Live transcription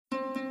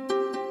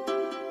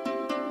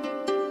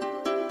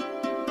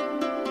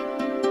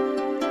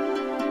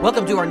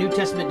Welcome to our New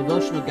Testament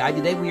devotional guide.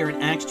 Today we are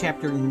in Acts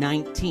chapter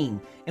 19,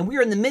 and we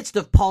are in the midst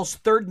of Paul's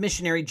third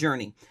missionary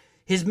journey.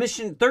 His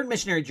third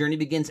missionary journey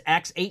begins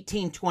Acts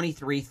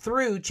 18:23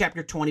 through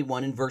chapter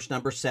 21 and verse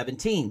number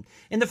 17.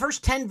 In the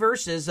first 10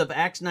 verses of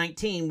Acts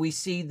 19, we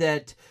see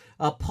that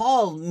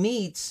Paul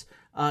meets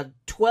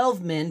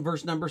 12 men,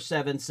 verse number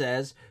 7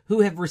 says, who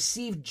have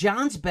received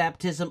John's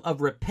baptism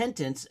of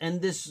repentance,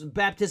 and this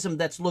baptism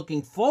that's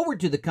looking forward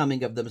to the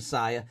coming of the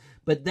Messiah,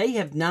 but they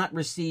have not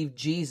received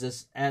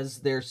Jesus as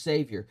their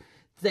Savior.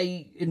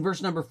 In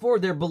verse number 4,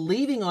 they're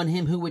believing on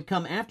him who would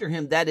come after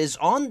him, that is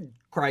on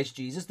Christ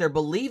Jesus. They're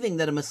believing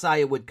that a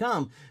Messiah would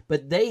come,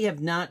 but they have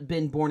not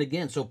been born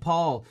again. So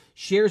Paul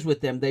shares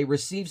with them. They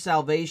receive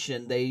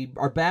salvation. They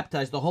are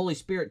baptized. The Holy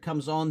Spirit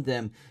comes on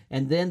them,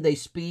 and then they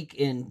speak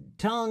in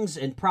tongues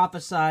and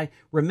prophesy.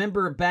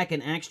 Remember back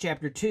in Acts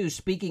chapter 2,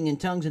 speaking in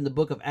tongues in the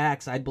book of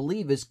Acts, I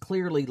believe, is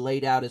clearly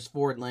laid out as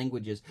foreign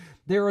languages.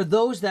 There are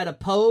those that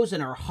oppose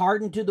and are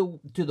hardened to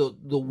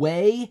the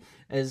way,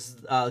 as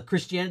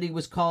Christianity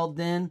was called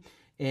then.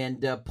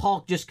 And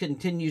Paul just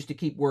continues to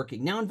keep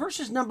working. Now, in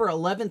verses number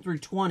 11 through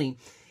 20,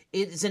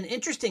 it is an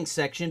interesting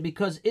section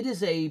because it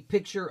is a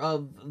picture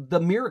of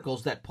the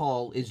miracles that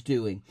Paul is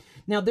doing.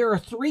 Now, there are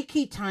three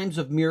key times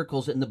of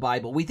miracles in the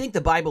Bible. We think the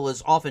Bible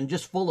is often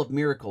just full of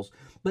miracles,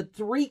 but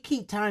three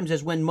key times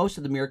is when most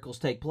of the miracles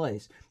take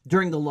place.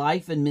 During the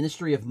life and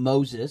ministry of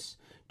Moses,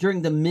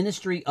 during the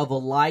ministry of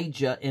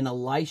Elijah and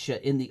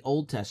Elisha in the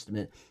Old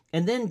Testament,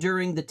 and then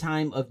during the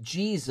time of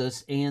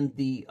Jesus and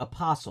the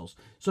apostles.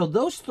 So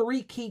those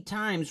three key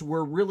times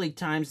were really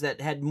times that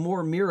had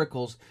more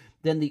miracles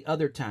than the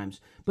other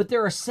times. But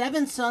there are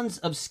 7 sons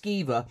of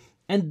Sceva,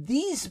 and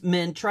these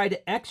men try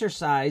to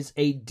exorcise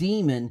a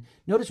demon.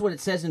 Notice what it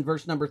says in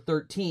verse number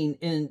 13,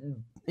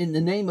 in the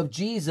name of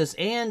Jesus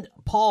and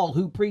Paul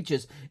who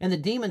preaches. And the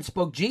demon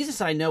spoke, Jesus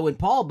I know, and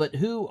Paul, but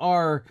who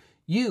are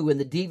you? And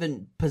the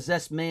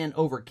demon-possessed man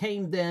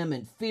overcame them,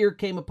 and fear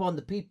came upon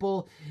the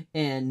people,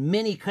 and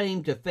many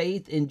came to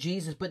faith in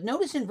Jesus. But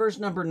notice in verse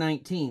number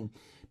 19,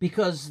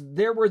 because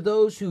there were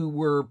those who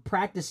were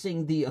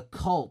practicing the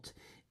occult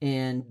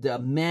and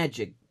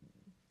magic.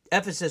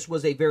 Ephesus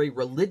was a very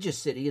religious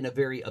city and a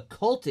very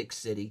occultic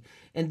city,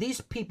 and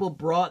these people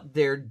brought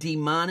their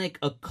demonic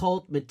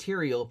occult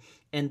material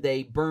and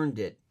they burned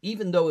it,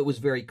 even though it was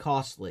very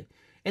costly.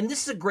 And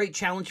this is a great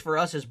challenge for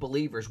us as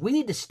believers. We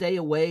need to stay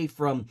away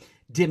from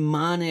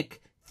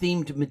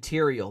demonic-themed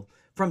material,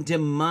 from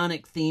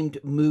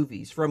demonic-themed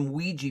movies, from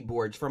Ouija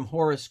boards, from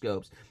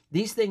horoscopes.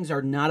 These things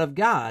are not of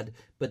God,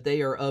 but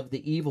they are of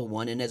the evil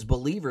one. And as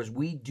believers,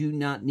 we do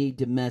not need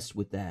to mess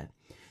with that.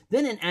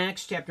 Then in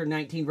Acts chapter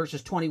 19,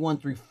 verses 21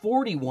 through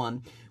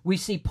 41, we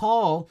see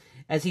Paul,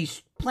 as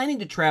he's planning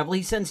to travel,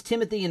 he sends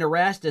Timothy and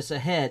Erastus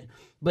ahead.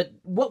 But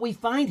what we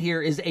find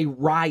here is a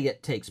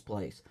riot takes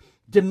place.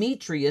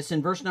 Demetrius,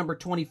 in verse number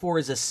 24,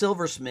 is a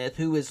silversmith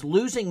who is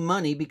losing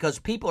money because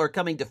people are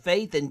coming to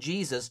faith in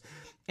Jesus,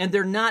 and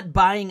they're not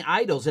buying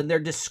idols, and they're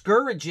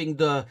discouraging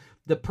the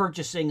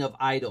purchasing of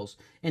idols.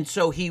 And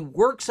so he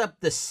works up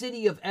the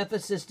city of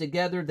Ephesus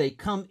together. They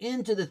come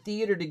into the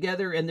theater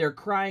together, and they're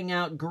crying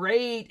out,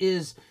 "Great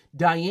is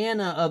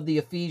Diana of the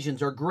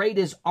Ephesians," or "Great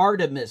is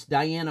Artemis,"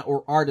 Diana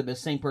or Artemis,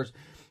 same person.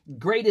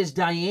 "Great is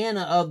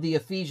Diana of the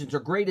Ephesians," or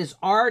 "Great is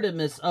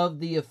Artemis of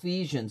the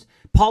Ephesians."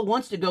 Paul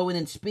wants to go in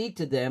and speak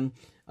to them,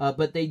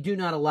 but they do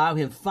not allow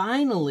him.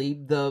 Finally,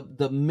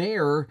 the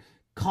mayor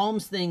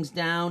calms things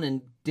down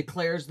and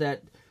declares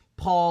that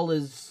Paul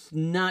is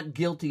not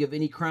guilty of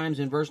any crimes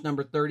in verse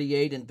number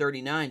 38 and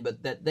 39,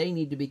 but that they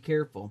need to be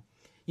careful.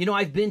 You know,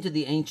 I've been to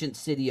the ancient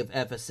city of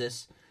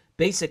Ephesus.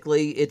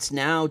 Basically, it's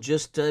now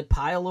just a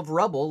pile of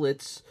rubble.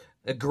 It's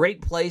a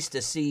great place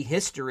to see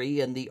history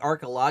and the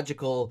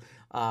archaeological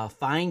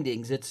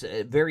findings. It's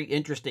a very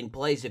interesting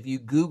place. If you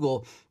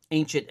Google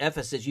ancient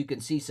Ephesus, you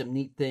can see some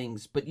neat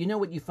things. But you know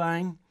what you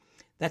find?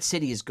 That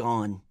city is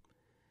gone.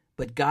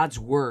 But God's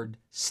word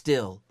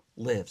still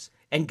lives.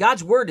 And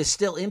God's word is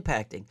still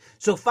impacting.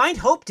 So find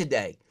hope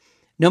today.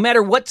 No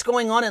matter what's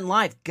going on in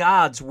life,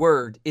 God's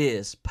word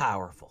is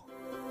powerful.